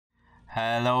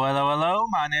Hello, hello, hello,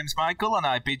 my name's Michael and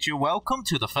I bid you welcome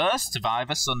to the first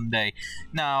Survivor Sunday.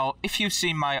 Now, if you've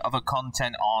seen my other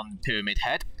content on Pyramid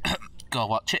Head, go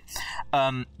watch it,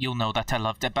 you'll know that I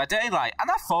love Dead by Daylight, and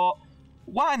I thought,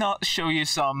 why not show you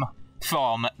some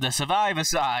from the Survivor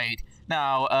side?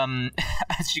 Now,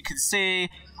 as you can see,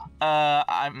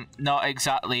 I'm not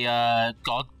exactly a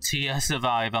god tier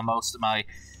survivor. Most of my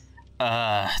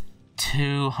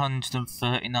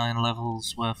 239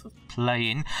 levels worth of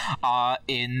playing are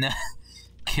in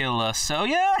Killer. So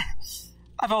yeah,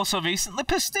 I've also recently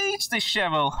prestiged this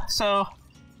Cheryl, so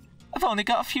I've only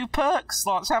got a few perk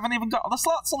slots. I haven't even got all the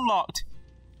slots unlocked.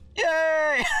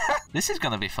 Yay! This is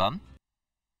gonna be fun.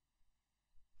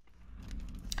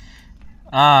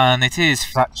 And it is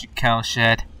Fractured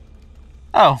Cowshed.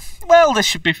 Oh, well, this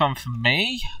should be fun for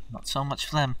me. Not so much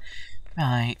for them.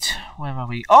 Right, where are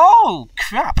we? Oh,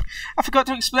 crap! I forgot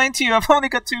to explain to you, I've only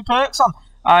got 2 perks on.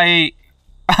 I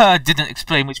didn't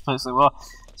explain which perks they were.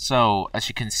 So, as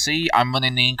you can see, I'm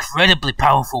running the incredibly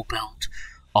powerful build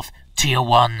of Tier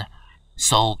 1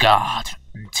 Soul Guard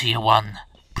and Tier 1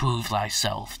 Prove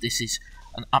Thyself. This is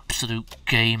an absolute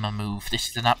gamer move. This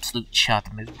is an absolute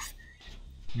Chad move.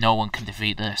 No one can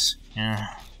defeat this.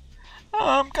 Yeah.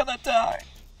 Oh, I'm gonna die.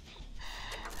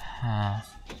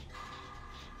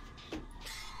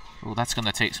 Oh, that's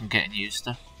gonna take some getting used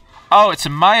to. Oh, it's a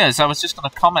Myers. I was just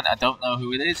gonna comment. I don't know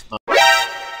who it is, but it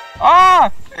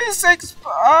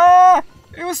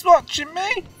was watching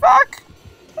me. Fuck.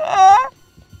 I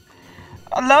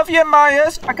love you,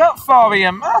 Myers. I got 4 of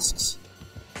your masks.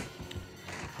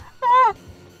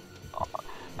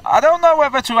 I don't know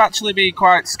whether to actually be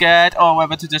quite scared or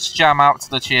whether to just jam out to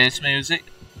the Cheers music,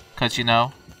 cause you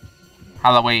know,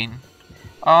 Halloween.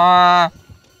 No.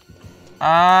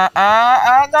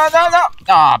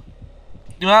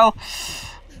 Well,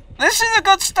 this is a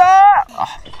good start.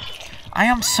 I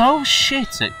am so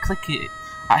shit at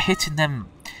hitting them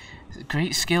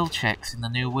great skill checks in the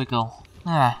new wiggle.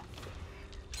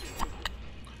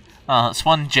 That's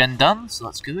 1 gen done, so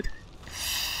that's good.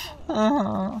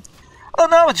 Oh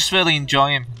no, I just really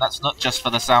enjoy him. That's not just for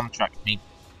the soundtrack. I mean,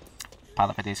 part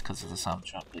of it is because of the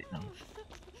soundtrack, but no.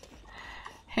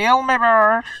 Heal me,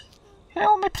 bird.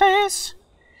 Heal me, please.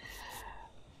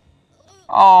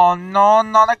 Oh no,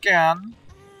 not again.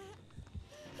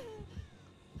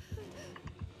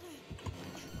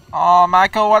 Oh,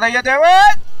 Michael, what are you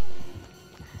doing?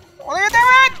 What are you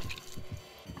doing?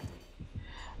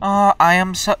 Oh, I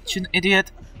am such an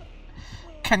idiot.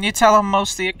 Can you tell I'm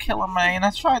mostly a killer main?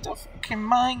 I tried to fucking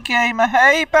mind game a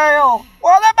hay bale.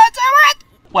 What am I doing?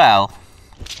 Well,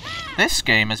 this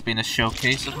game has been a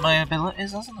showcase of my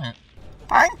abilities, hasn't it?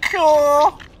 Thank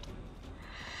you!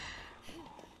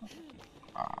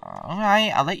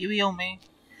 Alright, I'll let you heal me.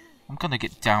 I'm gonna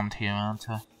get downed here, aren't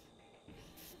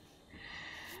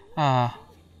I?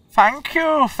 Thank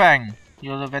you, Feng.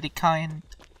 You're very kind.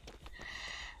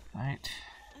 Right.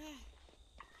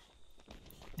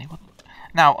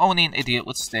 Now, only an idiot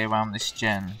would stay around this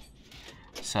gen.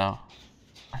 So,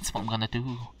 that's what I'm gonna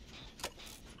do.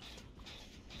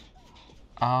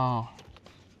 Oh.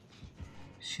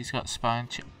 She's got spine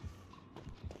chip.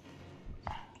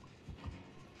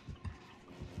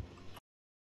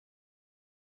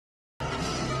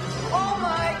 Oh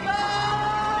my god!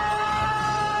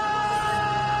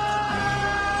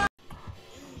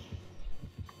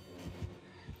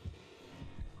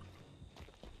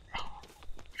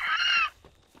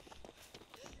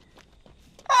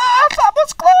 That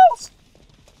was close!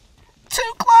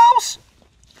 Too close!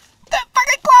 That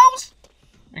fucking close!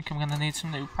 I think I'm gonna need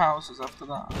some new pauses after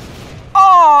that.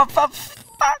 Oh, for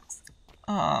fuck's...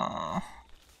 Oh.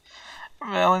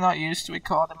 I'm really not used to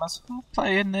recording myself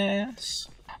playing this.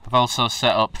 I've also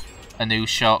set up a new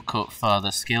shortcut for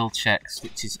the skill checks,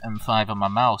 which is M5 on my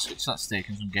mouse, which that's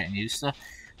taken some getting used to.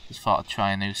 Just thought I'd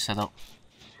try a new setup.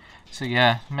 So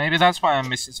yeah, maybe that's why I'm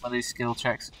missing some of these skill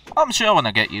checks. I'm sure when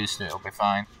I get used to it, it'll be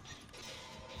fine.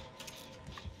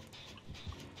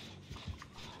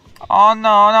 Oh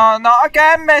no, no, not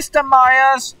again, Mr.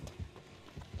 Myers!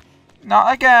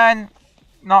 Not again.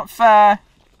 Not fair.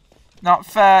 Not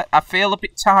fair. I feel a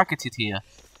bit targeted here.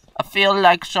 I feel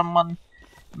like someone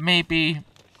maybe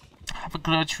have a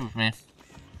grudge with me.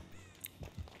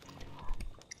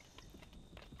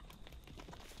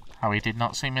 How he did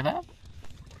not see me there?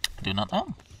 I do not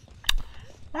know.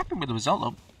 I'm happy with the result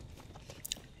though.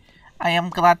 I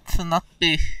am glad to not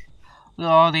be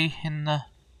Rory in the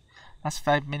last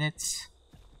 5 minutes.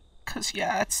 Cause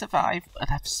yeah, I'd survive, but I'd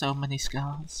have so many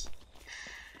scars.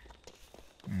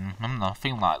 I'm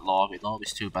nothing like Laurie.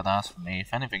 Laurie's too badass for me.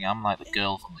 If anything, I'm like the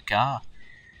girl from the car.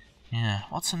 Yeah,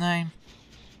 what's her name?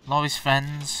 Laurie's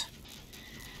friends.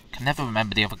 can never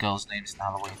remember the other girls' names in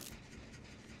Halloween.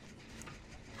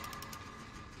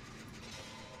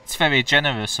 It's very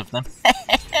generous of them.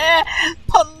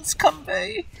 Puns can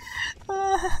be.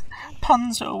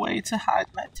 Puns are a way to hide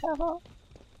my terror.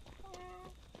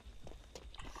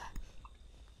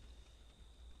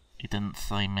 He didn't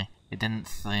see me. He didn't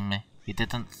see me. He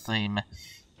didn't see me.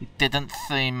 He didn't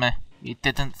see me. He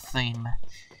didn't see me.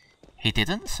 He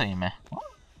didn't see me. What?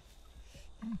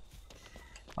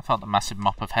 I thought the massive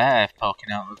mop of hair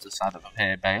poking out of the side of a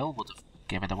hair bale would have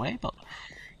given it away, but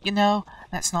you know,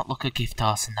 let's not look a gift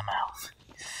horse in the mouth.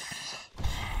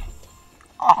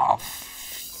 Oh,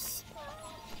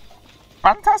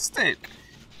 fantastic!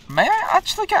 May I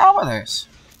actually get out of this?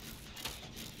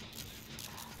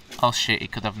 Oh shit, he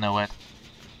could have nowhere.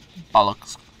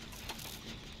 Bollocks.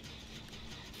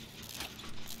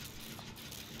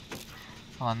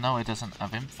 Well, I know he doesn't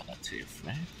have infinite tier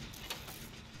 3.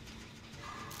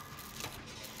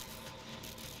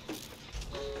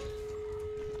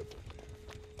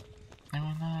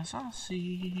 As I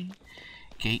see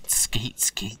gates,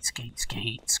 gates, gates, gates,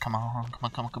 gates. Come on, come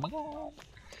on, come on, come on.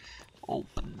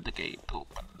 Open the gate,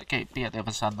 open the gate. Be at the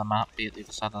other side of the map, be at the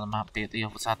other side of the map, be at the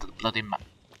other side of the bloody map.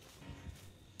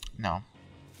 No.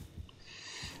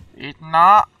 It's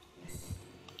not.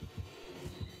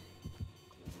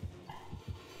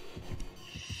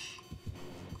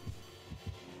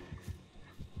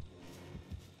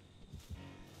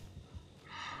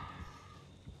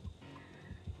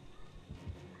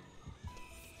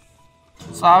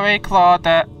 Sorry,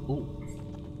 Claudette. Ooh.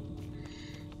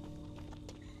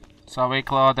 Sorry,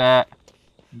 Claudette.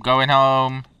 I'm going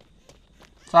home.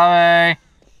 Sorry.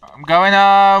 I'm going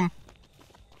home.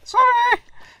 Sorry.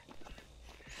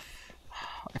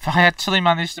 If I actually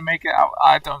manage to make it out,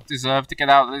 I don't deserve to get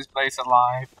out of this place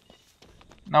alive.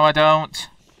 No, I don't.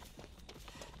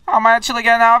 How am I actually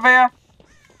getting out of here?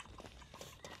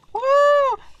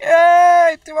 Woo!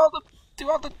 Yay! Do all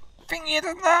the thingy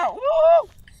and that. Woo!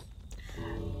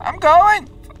 I'm going!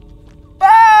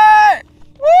 Bye!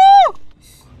 Woo!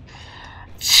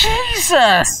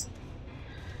 Jesus!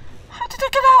 How did I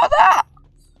get out of that?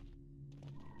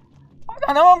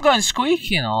 I know I'm going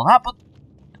squeaky and all that, but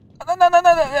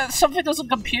no, something doesn't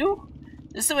compute.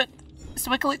 Is there a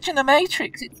glitch in the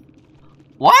Matrix?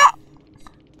 What?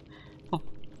 Well,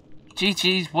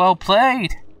 GG's well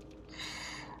played.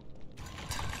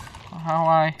 How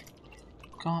I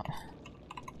got...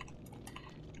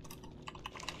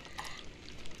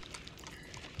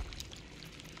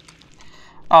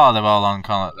 Oh, they're all on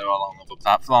other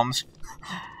platforms.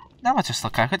 Now I just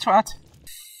look like a twat.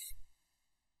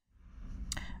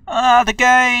 Ah, the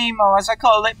game, or as I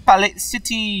call it, Pallet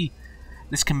City.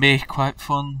 This can be quite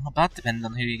fun or bad, depending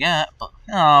on who you get, but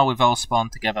oh, we've all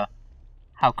spawned together.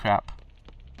 How crap.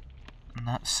 And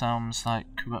that sounds like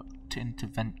corrupt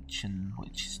intervention,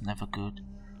 which is never good.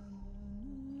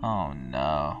 Oh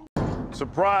no.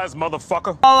 Surprise,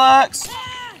 motherfucker! Bollocks!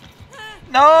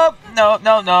 Nope, nope,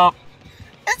 nope, nope.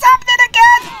 It's happening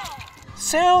again!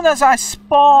 Soon as I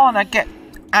spawn, I get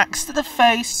axe to the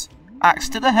face, axe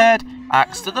to the head,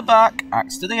 axe to the back,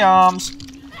 axe to the arms.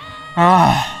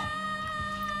 Ah.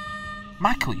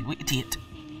 Michael, you idiot.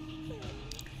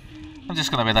 I'm just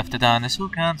gonna be left to die in this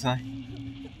book, aren't I?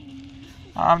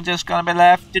 I'm just gonna be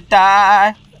left to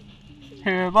die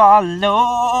here all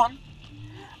alone.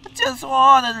 I just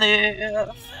wanna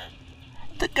live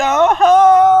to go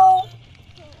home.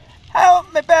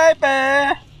 Help me,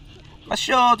 baby. My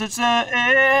shoulders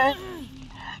are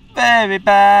very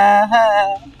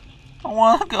bad. I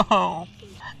wanna go home.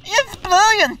 It's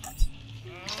brilliant.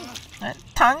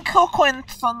 Thank you,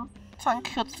 Quentin.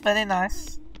 Thank you, it's very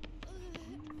nice.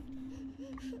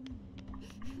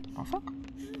 Oh fuck.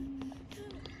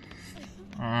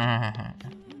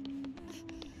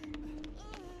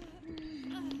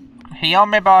 Heal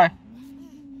me, boy.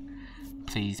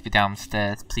 Please be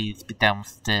downstairs, please be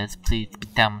downstairs, please be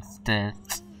downstairs.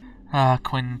 Ah,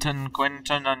 Quentin,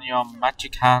 Quentin, and your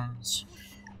magic hands.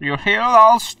 You heal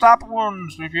all stab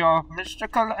wounds with your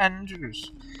mystical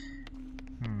energies.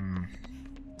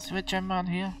 Is there a gem around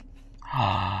here?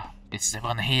 Ah, is there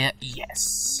one here?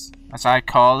 Yes. As I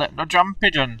call it, the jump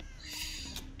pigeon.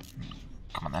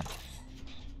 Come on then.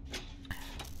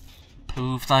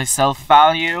 Prove thyself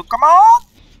value, come on!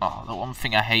 Oh, the one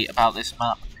thing I hate about this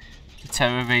map. The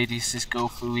terror radiuses go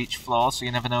through each floor, so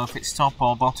you never know if it's top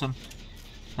or bottom.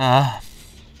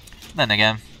 Then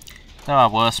again, there are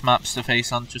worse maps to face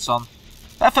Huntress on.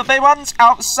 Preferably ones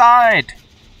outside!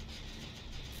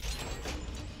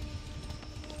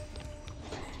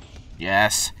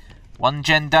 Yes, 1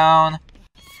 gen down,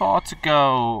 4 to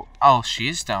go. Oh, she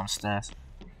is downstairs.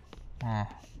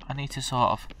 I need to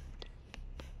sort of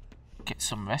get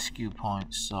some rescue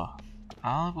points, so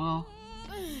I will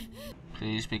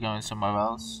please be going somewhere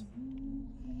else.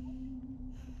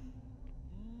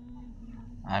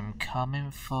 I'm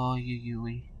coming for you,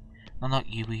 Yui. No, not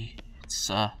Yui. It's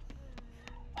I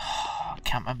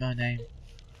can't remember her name.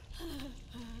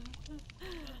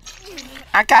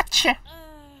 I gotcha.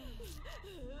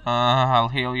 I'll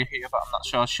heal you here, but I'm not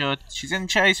sure I should. She's in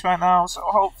chase right now, so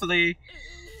hopefully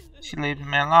she leaves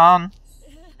me alone.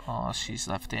 Oh, she's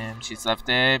left him. She's left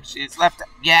him. She's left him.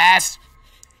 Yes!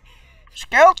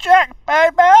 Skill check,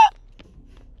 baby!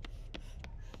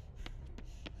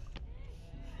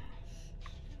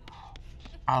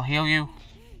 I'll heal you.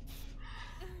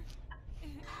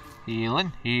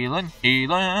 Healing, healing,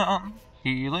 healing.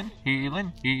 Healing,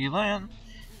 healing, healing.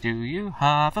 Do you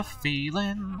have a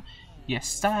feeling?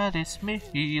 Yes, that is me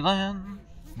healing.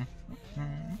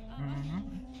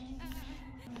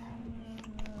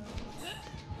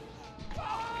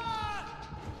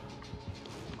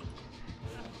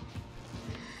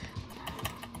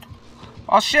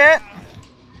 Oh shit!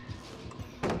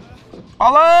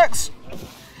 Bollocks!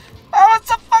 Oh, what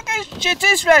the fucking shit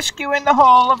is rescuing the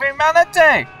whole of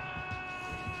humanity?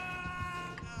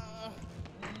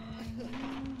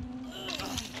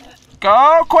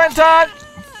 Go, Quentin!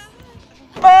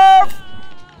 Move!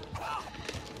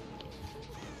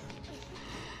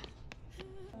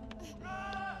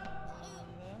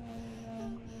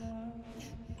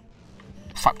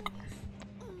 Fuck.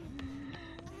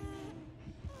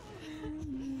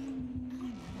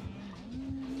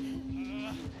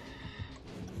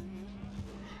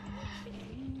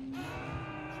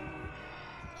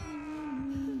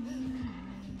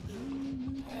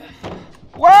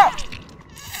 What?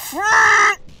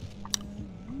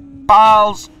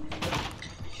 Balls.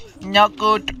 Not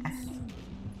good.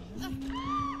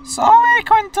 Sorry,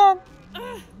 Quentin.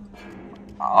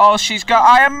 Oh, she's got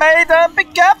Iron Maiden. Be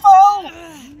careful.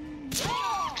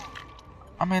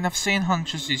 I mean, I've seen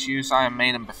Huntresses use Iron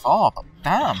Maiden before, but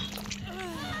damn.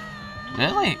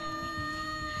 Really?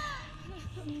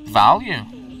 Value.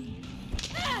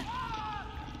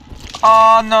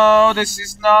 Oh no, this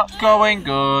is not going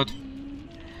good.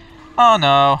 Oh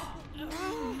no.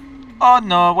 Oh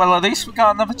no, well at least we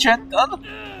got another gent done.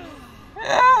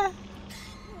 Yeah.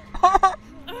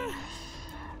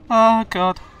 Oh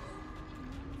god.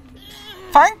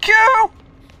 Thank you!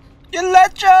 You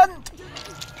legend!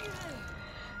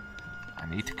 I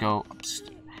need to go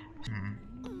upstairs.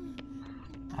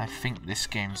 I think this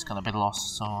game's gonna be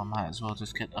lost, so I might as well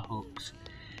just get the hooks.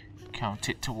 Count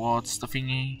it towards the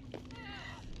thingy.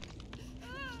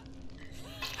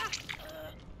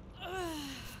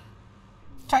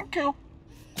 Thank you.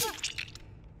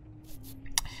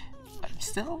 I'm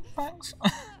still thanks.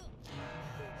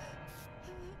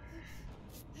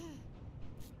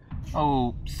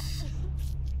 Oops.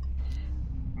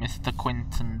 Mr.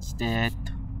 Quentin's dead.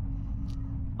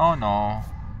 Oh no.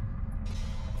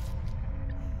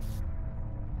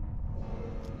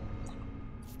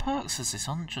 Perks has this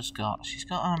Huntress got? She's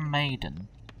got Iron Maiden.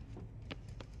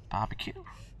 Barbecue?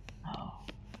 Oh.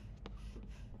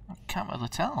 I can't really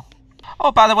tell.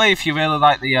 Oh, by the way, if you really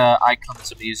like the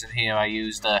icons I'm using here, I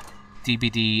used the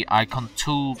DBD icon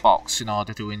toolbox in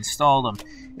order to install them.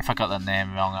 If I got the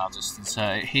name wrong, I'll just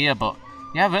insert it here. But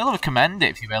yeah, I really recommend it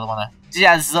if you really want to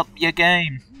jazz up your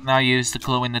game. And I use the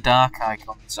glow-in-the-dark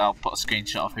icons. I'll put a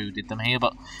screenshot of who did them here.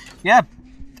 But yeah,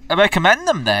 I recommend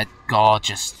them. They're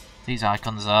gorgeous. These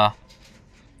icons are.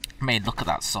 I mean, look at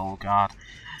that soul guard.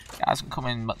 It hasn't come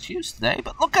in much use today,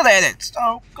 but look at it. It's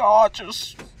so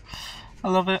gorgeous. I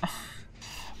love it.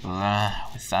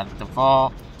 With that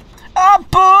default. Ah,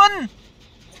 Boon!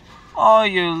 Oh,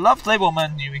 you lovely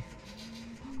woman, Yui.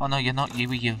 Oh no, you're not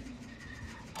Yui, you.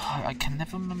 Oh, I can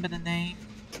never remember the name.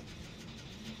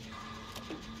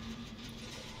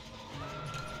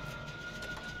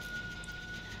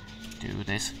 Do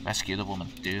this, rescue the woman.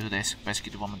 Do this,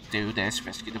 rescue the woman. Do this,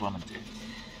 rescue the woman. Do.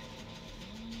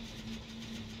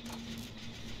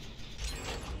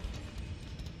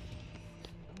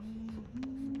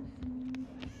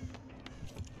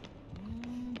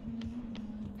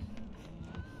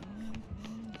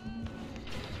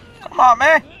 Come on,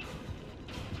 man!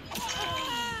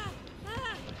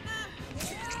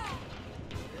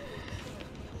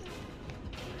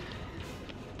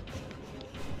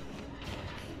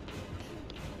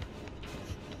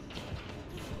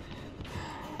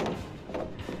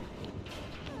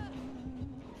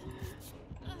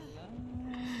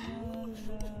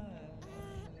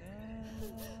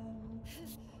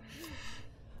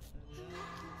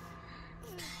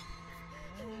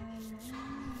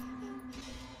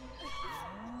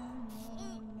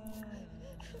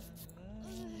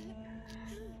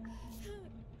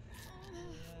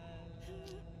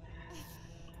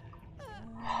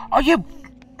 Are you...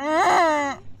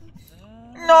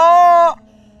 No!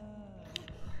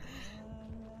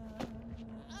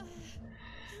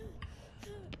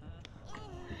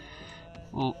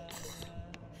 Oops.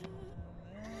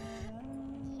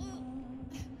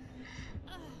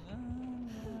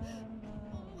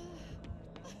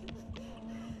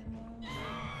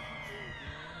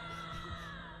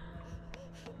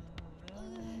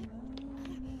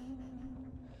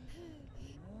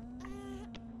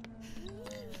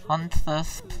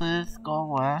 Hunters, please go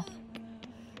away.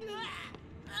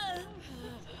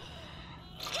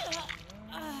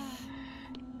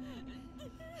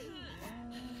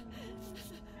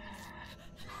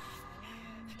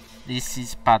 This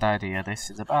is a bad idea, this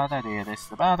is a bad idea, this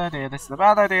is a bad idea, this is a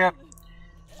bad idea.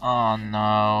 Oh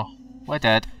no, we're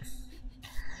dead.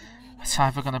 It's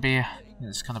either gonna be a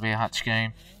hatch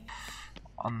game.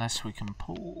 Unless we can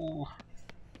pull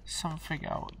something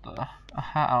out of a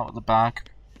hat out of the bag.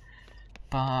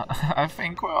 But I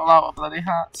think we're all out of bloody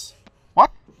hats.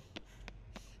 What?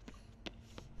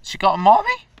 She got a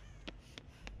mommy?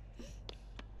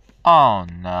 Oh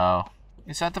no.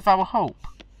 Is that Devour Hope?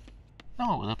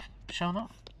 No, it would have shown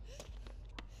up.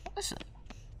 What is it?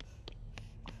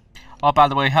 Oh, by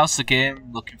the way, how's the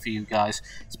game looking for you guys?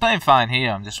 It's playing fine here.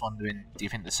 I'm just wondering, do you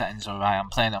think the settings are right? I'm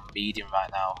playing on medium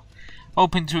right now.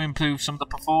 Hoping to improve some of the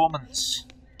performance.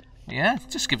 Yeah,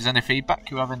 just give us any feedback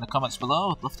you have in the comments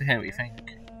below. I'd love to hear what you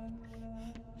think.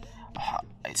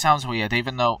 It sounds weird,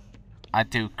 even though I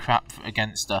do crap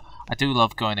against her. I do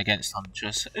love going against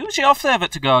Huntress. Who's your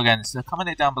favourite to go against? Comment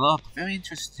it down below. I'm very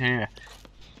interested to hear.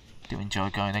 Do enjoy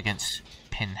going against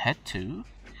Pinhead too.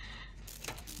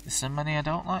 There's so many I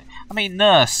don't like. I mean,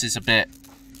 Nurse is a bit...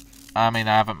 I mean,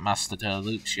 I haven't mastered her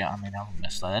loops yet. I mean, I haven't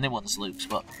mastered anyone's loops,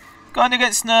 but... Going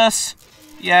against Nurse,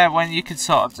 yeah, when you can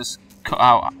sort of just cut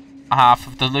out half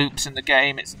of the loops in the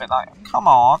game, it's a bit like, come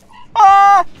on.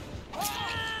 Ah!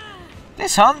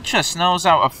 This Huntress knows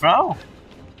how to throw.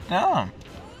 Damn.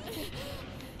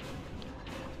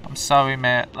 I'm sorry,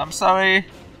 mate. I'm sorry.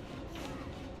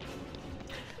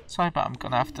 Sorry, but I'm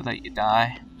gonna have to let you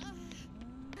die.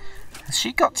 Has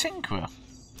she got Tinkerer?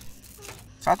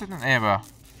 So I didn't hear her.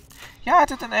 Yeah, I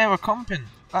didn't hear her comping.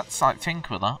 That's like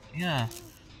Tinkerer, that. Yeah.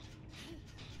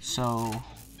 So,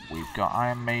 we've got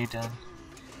Iron Maiden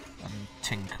and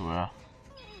Tinkerer.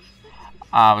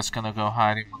 I was gonna go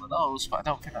hide in one of those, but I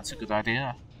don't think that's a good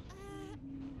idea.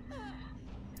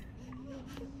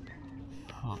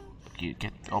 Oh, you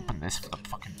get open this for the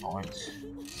fucking points.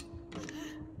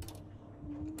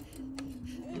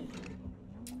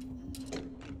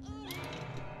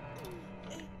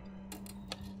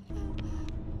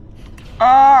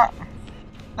 Ah!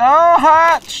 No,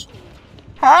 Hatch!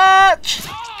 Hatch!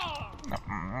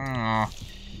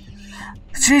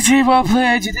 GG, well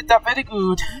played, you did that very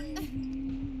good.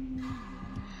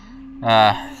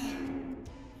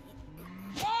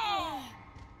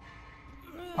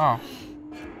 Oh.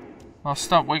 Well,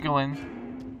 stop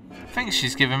wiggling. I think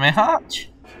she's giving me a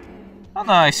hatch. Oh,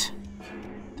 nice.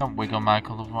 Don't wiggle,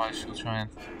 Michael, otherwise she'll try and...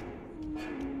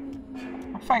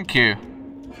 Oh, thank you.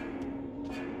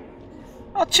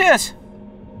 Oh, cheers.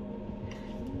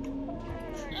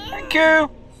 Thank you.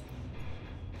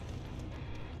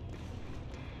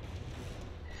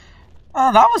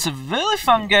 Oh, that was a really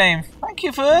fun game. Thank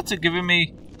you for giving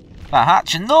me that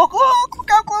hatch. And look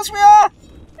how close we are.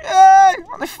 Yay!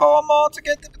 Only 4 more to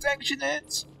get the protection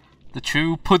hits. The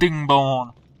true pudding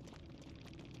bone.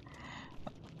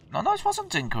 No, it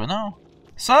wasn't Tinkerer, no.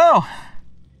 So,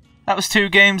 that was 2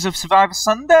 games of Survivor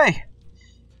Sunday.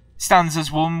 Stands as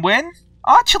 1 win.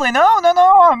 Actually, no,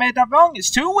 I made that wrong.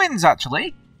 It's 2 wins,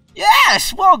 actually.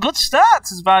 Yes! Well, good start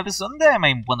to Survivor Sunday. I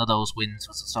mean, one of those wins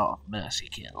was a sort of mercy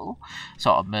kill.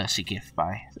 Sort of mercy gift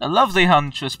by a lovely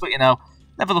Huntress. But, you know,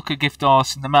 never look a gift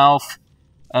horse in the mouth.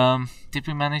 Did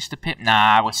we manage to pip?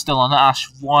 Nah, we're still on Ash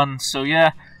 1. So,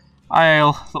 yeah,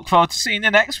 I'll look forward to seeing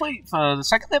you next week for the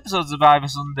 2nd episode of Survivor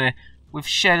Sunday with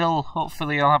Cheryl.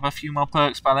 Hopefully, I'll have a few more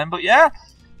perks by then. But, yeah,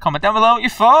 comment down below what you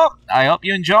thought. I hope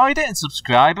you enjoyed it. And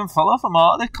subscribe and follow for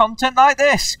more of the content like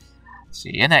this.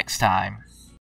 See you next time.